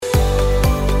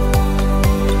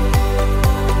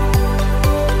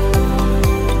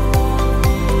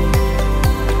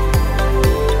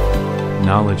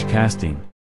Knowledge Casting.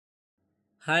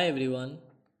 Hi everyone,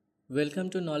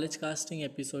 welcome to Knowledge Casting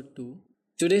episode 2.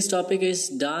 Today's topic is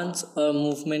dance or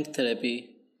movement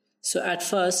therapy. So, at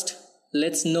first,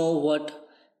 let's know what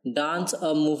dance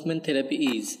or movement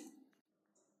therapy is.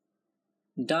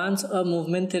 Dance or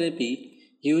movement therapy,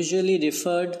 usually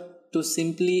referred to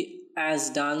simply as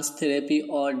dance therapy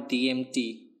or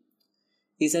DMT,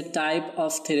 is a type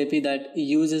of therapy that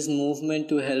uses movement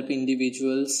to help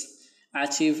individuals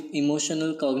achieve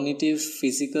emotional, cognitive,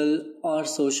 physical, or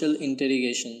social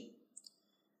integration.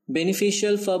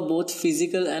 Beneficial for both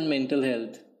physical and mental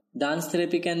health. Dance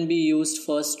therapy can be used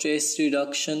for stress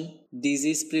reduction,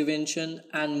 disease prevention,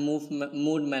 and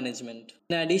mood management.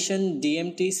 In addition,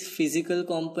 DMT's physical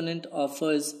component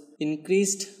offers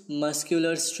increased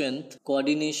muscular strength,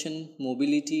 coordination,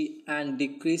 mobility, and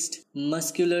decreased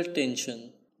muscular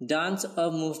tension. Dance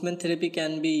or movement therapy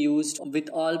can be used with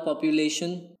all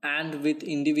population and with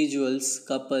individuals,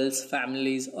 couples,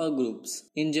 families, or groups.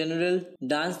 In general,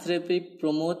 dance therapy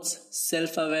promotes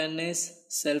self-awareness,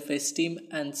 self-esteem,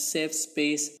 and safe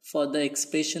space for the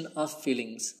expression of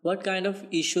feelings. What kind of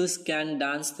issues can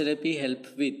dance therapy help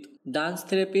with? Dance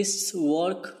therapists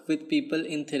work with people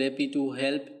in therapy to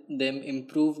help them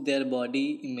improve their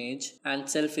body image and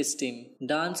self esteem.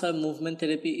 Dance or movement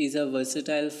therapy is a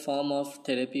versatile form of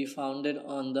therapy founded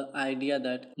on the idea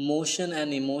that motion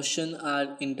and emotion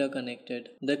are interconnected.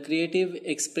 The creative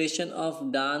expression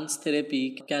of dance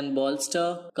therapy can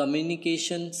bolster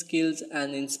communication skills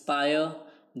and inspire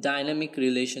dynamic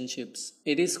relationships.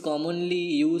 It is commonly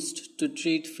used to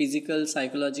treat physical,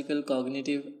 psychological,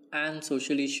 cognitive, and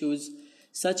social issues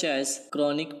such as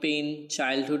chronic pain,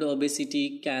 childhood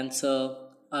obesity, cancer,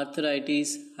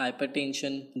 arthritis,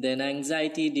 hypertension, then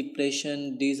anxiety,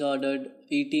 depression, disordered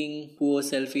eating, poor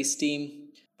self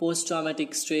esteem, post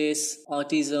traumatic stress,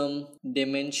 autism,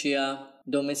 dementia,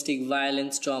 domestic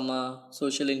violence trauma,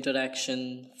 social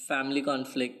interaction, family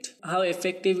conflict. How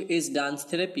effective is dance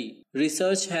therapy?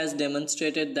 Research has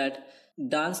demonstrated that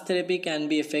dance therapy can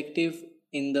be effective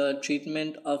in the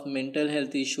treatment of mental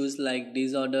health issues like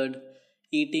disordered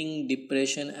eating,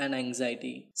 depression, and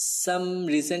anxiety. Some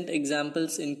recent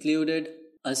examples included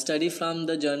a study from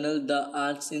the journal The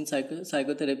Arts in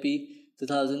Psychotherapy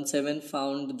 2007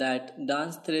 found that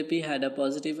dance therapy had a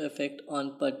positive effect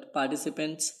on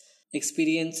participants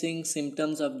experiencing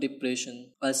symptoms of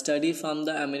depression. A study from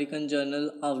the American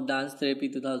Journal of Dance Therapy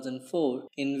 2004,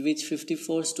 in which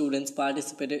 54 students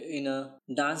participated in a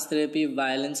dance therapy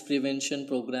violence prevention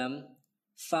program,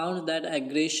 found that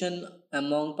aggression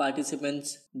among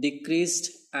participants decreased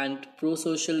and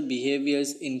prosocial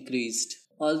behaviors increased.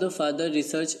 Although further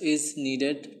research is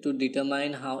needed to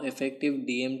determine how effective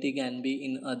DMT can be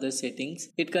in other settings,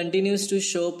 it continues to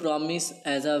show promise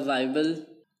as a viable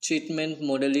treatment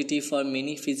modality for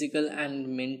many physical and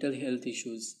mental health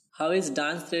issues. How is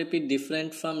dance therapy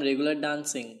different from regular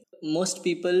dancing? Most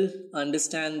people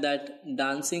understand that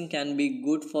dancing can be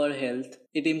good for health.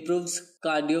 It improves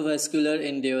cardiovascular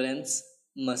endurance,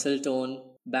 muscle tone,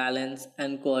 balance,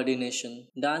 and coordination.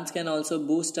 Dance can also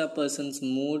boost a person's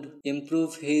mood,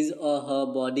 improve his or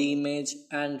her body image,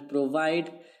 and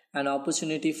provide an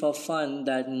opportunity for fun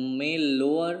that may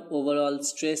lower overall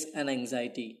stress and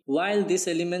anxiety. While these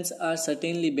elements are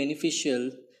certainly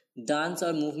beneficial, dance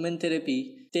or movement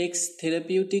therapy takes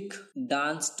therapeutic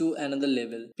dance to another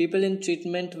level. People in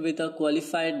treatment with a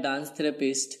qualified dance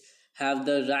therapist have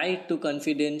the right to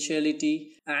confidentiality,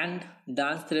 and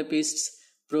dance therapists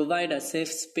provide a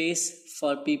safe space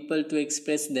for people to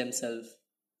express themselves.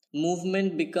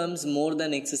 Movement becomes more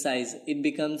than exercise, it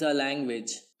becomes a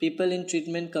language. People in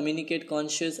treatment communicate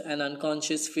conscious and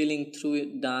unconscious feeling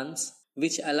through dance,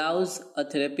 which allows a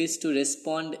therapist to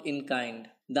respond in kind.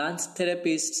 Dance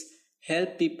therapists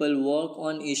help people work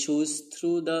on issues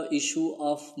through the issue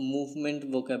of movement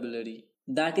vocabulary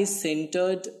that is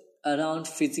centered around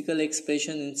physical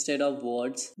expression instead of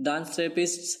words. Dance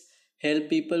therapists help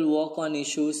people work on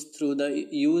issues through the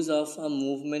use of a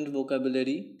movement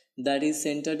vocabulary that is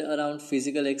centered around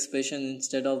physical expression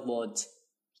instead of words.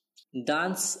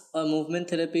 Dance or movement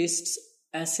therapists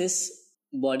assess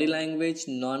body language,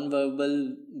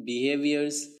 non-verbal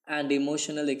behaviors, and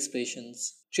emotional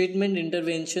expressions. Treatment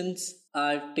interventions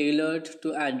are tailored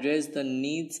to address the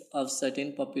needs of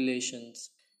certain populations.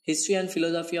 History and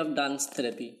philosophy of dance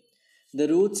therapy. The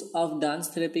roots of dance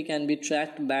therapy can be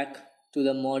tracked back to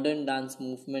the modern dance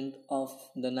movement of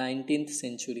the 19th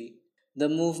century. The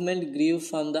movement grew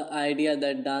from the idea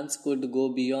that dance could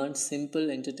go beyond simple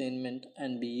entertainment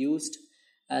and be used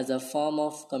as a form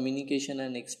of communication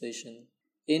and expression.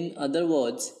 In other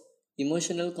words,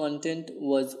 emotional content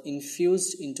was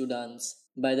infused into dance.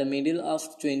 By the middle of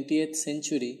 20th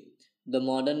century, the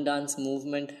modern dance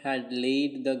movement had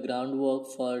laid the groundwork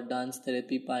for dance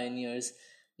therapy pioneers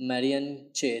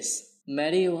Marian Chase,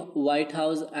 Mary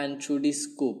Whitehouse, and Trudy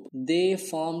Scoop. They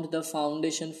formed the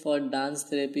foundation for dance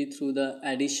therapy through the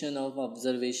addition of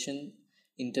observation,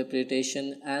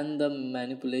 interpretation, and the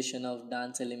manipulation of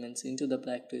dance elements into the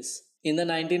practice. In the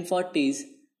 1940s,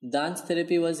 dance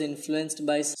therapy was influenced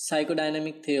by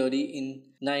psychodynamic theory in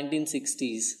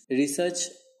 1960s. Research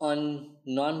on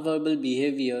nonverbal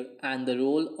behavior and the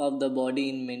role of the body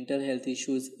in mental health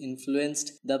issues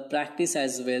influenced the practice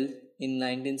as well. In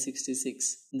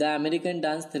 1966, the American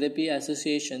Dance Therapy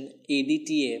Association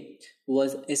 (ADTA)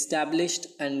 was established,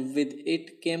 and with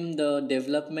it came the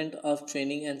development of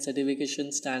training and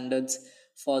certification standards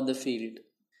for the field.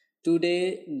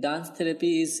 Today, dance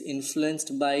therapy is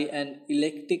influenced by an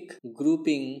eclectic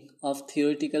grouping of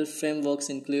theoretical frameworks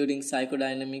including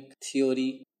psychodynamic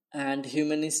theory and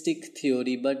humanistic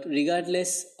theory, but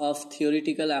regardless of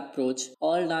theoretical approach,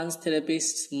 all dance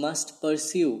therapists must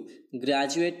pursue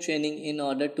graduate training in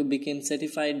order to become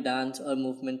certified dance or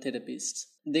movement therapists.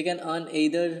 They can earn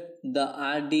either the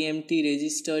RDMT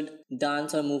registered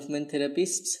dance or movement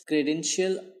therapists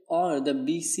credential or the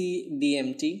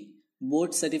BCDMT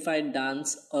board certified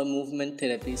dance or movement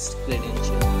therapist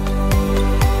credential.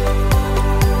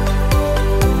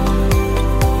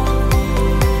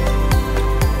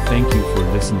 Thank you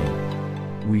for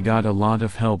listening. We got a lot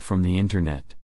of help from the internet.